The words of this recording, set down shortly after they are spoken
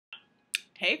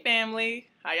Hey family,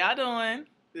 how y'all doing?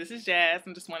 This is Jazz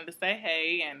and just wanted to say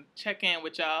hey and check in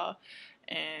with y'all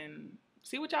and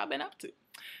see what y'all been up to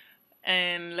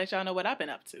and let y'all know what I've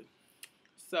been up to.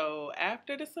 So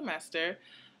after the semester,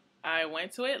 I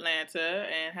went to Atlanta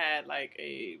and had like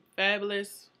a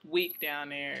fabulous week down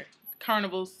there.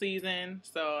 Carnival season,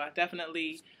 so I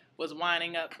definitely was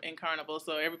winding up in Carnival.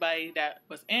 So everybody that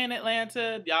was in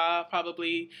Atlanta, y'all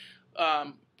probably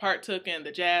partook in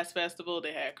the Jazz Festival.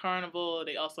 They had Carnival.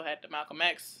 They also had the Malcolm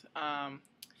X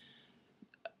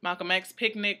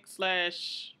picnic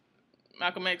slash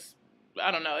Malcolm X. I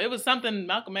don't know. It was something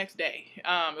Malcolm X Day.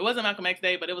 It wasn't Malcolm X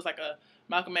Day, but it was like a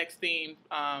Malcolm X themed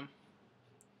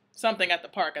something at the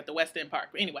park, at the West End Park.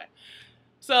 But anyway,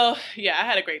 so yeah, I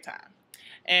had a great time.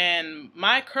 And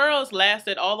my curls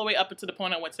lasted all the way up until the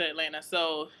point I went to Atlanta.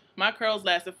 So my curls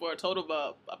lasted for a total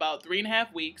of about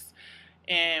 3.5 weeks.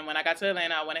 And when I got to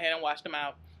Atlanta, I went ahead and washed them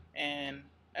out. And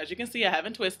as you can see, I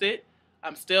haven't twisted.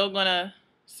 I'm still going to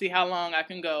see how long I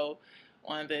can go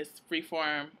on this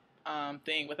freeform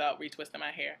thing without retwisting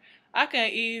my hair. I can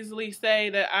easily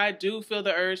say that I do feel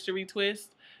the urge to retwist.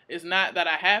 It's not that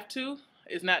I have to.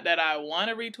 It's not that I want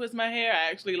to retwist my hair.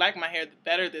 I actually like my hair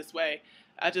better this way.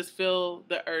 I just feel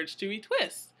the urge to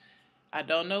retwist. I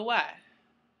don't know why.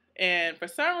 And for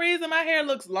some reason, my hair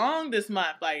looks long this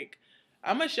month. Like,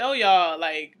 I'm going to show y'all,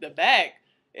 like, the back.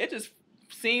 It just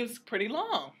seems pretty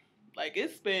long. Like,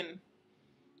 it's been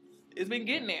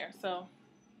getting there. So,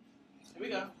 here we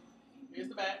go. Here's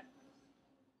the back.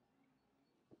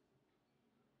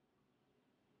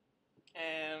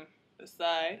 And the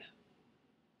side.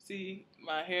 See,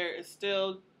 my hair is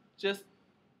still just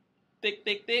thick,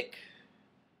 thick, thick.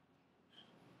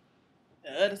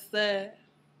 The other side.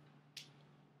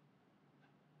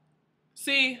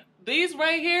 See, these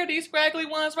right here, these scraggly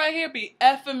ones right here be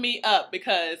effing me up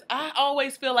because I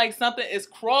always feel like something is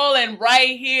crawling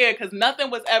right here because nothing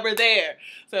was ever there.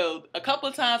 So a couple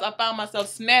of times I found myself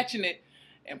snatching it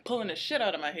and pulling the shit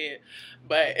out of my head.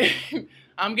 But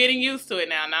I'm getting used to it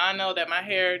now. Now I know that my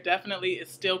hair definitely is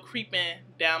still creeping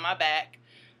down my back.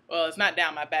 Well, it's not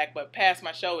down my back, but past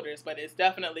my shoulders. But it's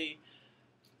definitely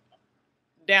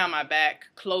down my back,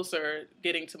 closer,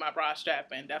 getting to my bra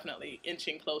strap, and definitely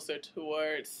inching closer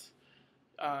towards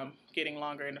getting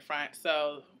longer in the front.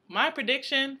 So my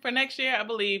prediction for next year, I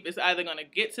believe, is either going to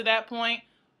get to that point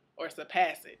or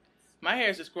surpass it. My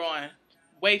hair is just growing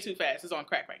way too fast. It's on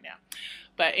crack right now.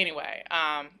 But anyway,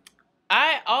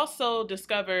 I also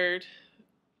discovered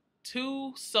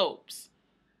 2 soaps.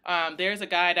 There's a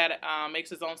guy that makes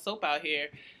his own soap out here,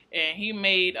 and he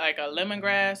made like a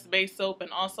lemongrass based soap and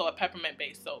also a peppermint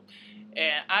based soap.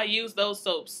 And I use those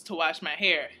soaps to wash my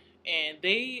hair, and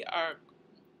they are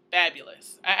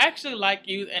fabulous. I actually like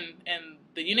use and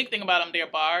the unique thing about them, they're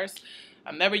bars.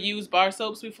 I've never used bar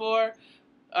soaps before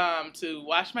to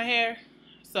wash my hair,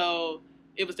 so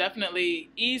it was definitely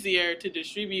easier to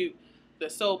distribute the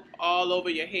soap all over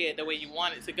your head the way you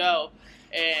want it to go,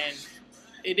 and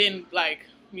it didn't like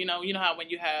you know how when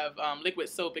you have liquid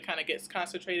soap, it kind of gets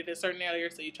concentrated in certain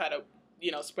areas, so you try to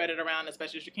spread it around as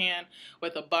best as you can.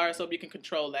 With a bar soap, you can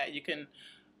control that. You can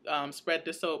spread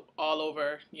the soap all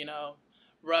over,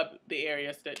 rub the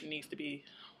areas that needs to be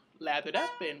lathered up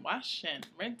and wash and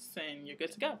rinse, and you're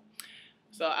good to go.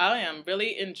 So I am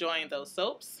really enjoying those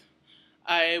soaps.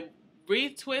 I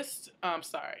retwist.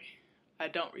 Sorry, I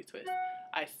don't retwist.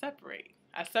 I separate.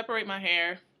 I separate my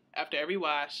hair after every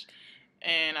wash,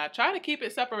 and I try to keep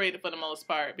it separated for the most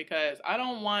part because I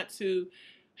don't want to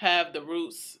have the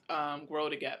roots grow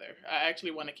together. I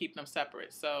actually want to keep them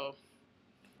separate. So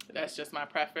that's just my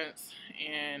preference,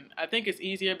 and I think it's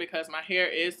easier because my hair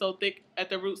is so thick at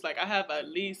the roots. Like I have at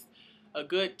least a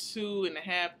good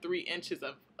 2.5, 3 inches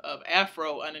of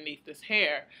afro underneath this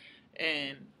hair,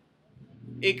 and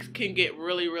it can get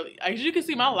really, really, as you can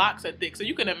see, my locks are thick, so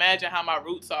you can imagine how my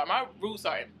roots are. My roots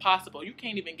are impossible. You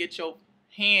can't even get your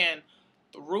hand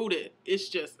through it. It's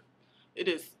just,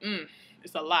 it's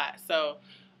a lot. So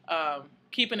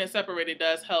keeping it separated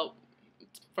does help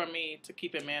for me to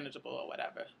keep it manageable or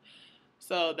whatever.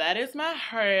 So that is my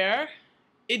hair.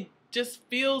 It just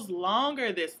feels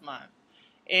longer this month.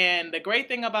 And the great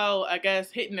thing about, I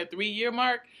guess, hitting the 3-year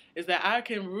mark is that I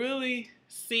can really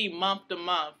see month to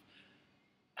month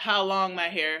how long my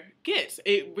hair gets.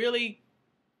 It really,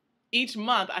 each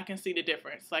month I can see the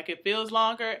difference. Like it feels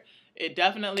longer. It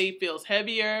definitely feels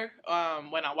heavier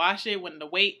when I wash it, when the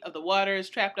weight of the water is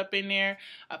trapped up in there.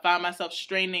 I find myself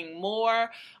straining more.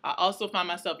 I also find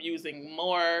myself using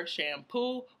more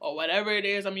shampoo or whatever it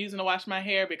is I'm using to wash my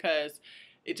hair because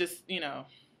it just,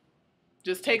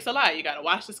 just takes a lot. You got to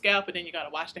wash the scalp, and then you got to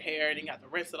wash the hair, and then you got to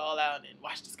rinse it all out, and then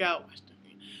wash the scalp,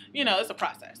 you know, it's a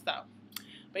process. So,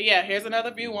 but yeah, here's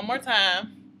another view one more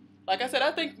time. Like I said,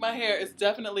 I think my hair is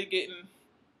definitely getting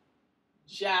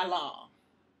long.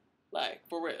 Like,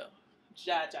 for real.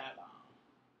 Long.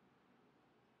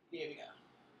 Here we go.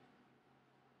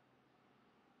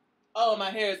 Oh, my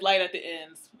hair is light at the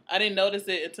ends. I didn't notice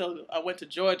it until I went to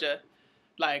Georgia.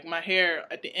 Like, my hair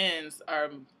at the ends are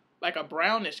like a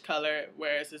brownish color,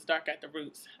 whereas it's dark at the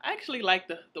roots. I actually like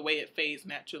the way it fades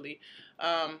naturally.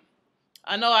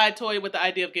 I know I toyed with the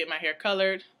idea of getting my hair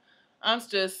colored. I'm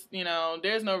just, you know,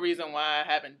 there's no reason why I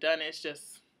haven't done it. It's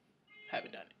just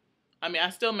haven't done it. I mean, I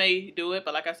still may do it,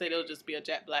 but like I said, it'll just be a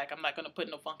jet black. I'm not going to put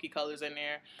no funky colors in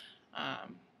there.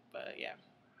 But yeah,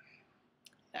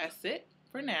 that's it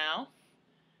for now.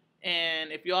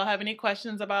 And if y'all have any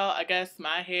questions about, I guess,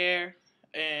 my hair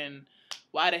and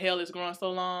why the hell it's growing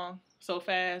so long, so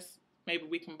fast, maybe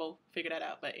we can both figure that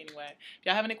out. But anyway, if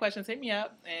y'all have any questions, hit me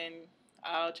up and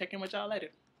I'll check in with y'all later.